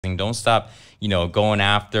Don't stop, going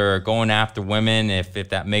after women if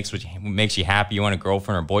that makes you happy. You want a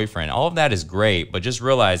girlfriend or boyfriend. All of that is great, but just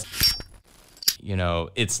realize,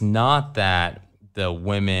 it's not that the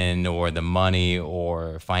women or the money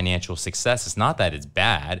or financial success, it's not that it's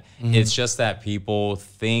bad. It's just that people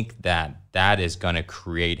think that that is going to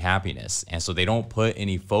create happiness. And so they don't put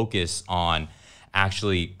any focus on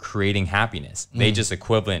actually creating happiness. They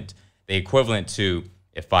equivalent to,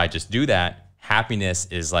 if I just do that, happiness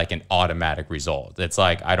is like an automatic result. It's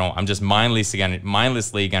like, I'm just mindlessly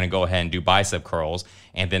gonna go ahead and do bicep curls,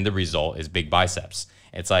 and then the result is big biceps.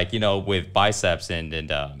 It's like, with biceps and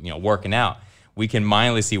working out, we can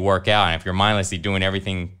mindlessly work out, and if you're mindlessly doing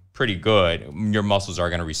everything pretty good, your muscles are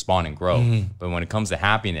gonna respond and grow. But when it comes to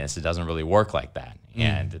happiness, it doesn't really work like that.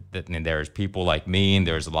 And there's people like me, and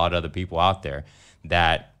there's a lot of other people out there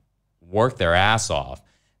that work their ass off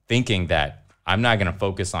thinking that I'm not going to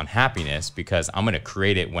focus on happiness because I'm going to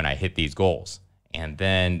create it when I hit these goals. And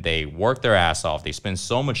then they work their ass off. They spend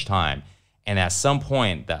so much time. And at some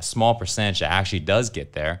point, that small percentage that actually does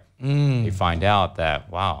get there, they find out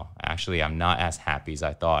that, wow, actually, I'm not as happy as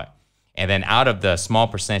I thought. And then out of the small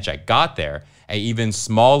percentage I got there, an even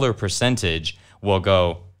smaller percentage will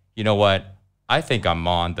go, you know what? I think I'm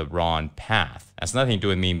on the wrong path. That's nothing to do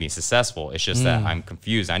with me being successful. It's just that I'm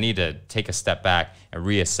confused. I need to take a step back and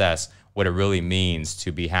reassess what it really means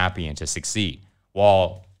to be happy and to succeed.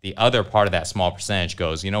 While the other part of that small percentage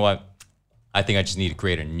goes, you know what? I think I just need to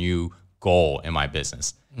create a new goal in my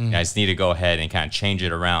business. And I just need to go ahead and kind of change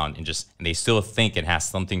it around and they still think it has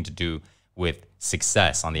something to do with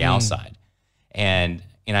success on the outside. And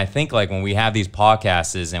I think like when we have these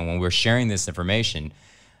podcasts and when we're sharing this information,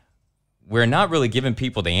 we're not really giving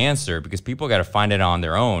people the answer because people got to find it on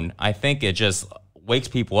their own. I think it just wakes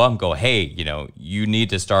people up and go, hey, you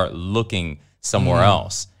need to start looking somewhere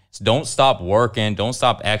else. So don't stop working. Don't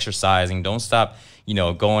stop exercising. Don't stop,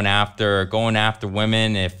 going after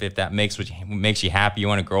women if that makes you happy. You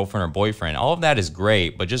want a girlfriend or boyfriend. All of that is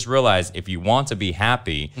great, but just realize if you want to be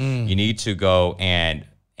happy, you need to go and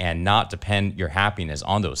not depend your happiness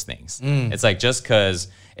on those things. It's like just because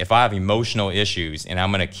if I have emotional issues and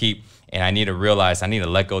I need to realize I need to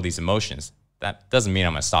let go of these emotions, that doesn't mean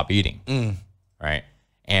I'm going to stop eating. Right.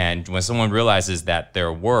 And when someone realizes that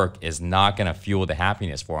their work is not going to fuel the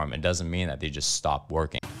happiness for them, it doesn't mean that they just stop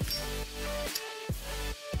working.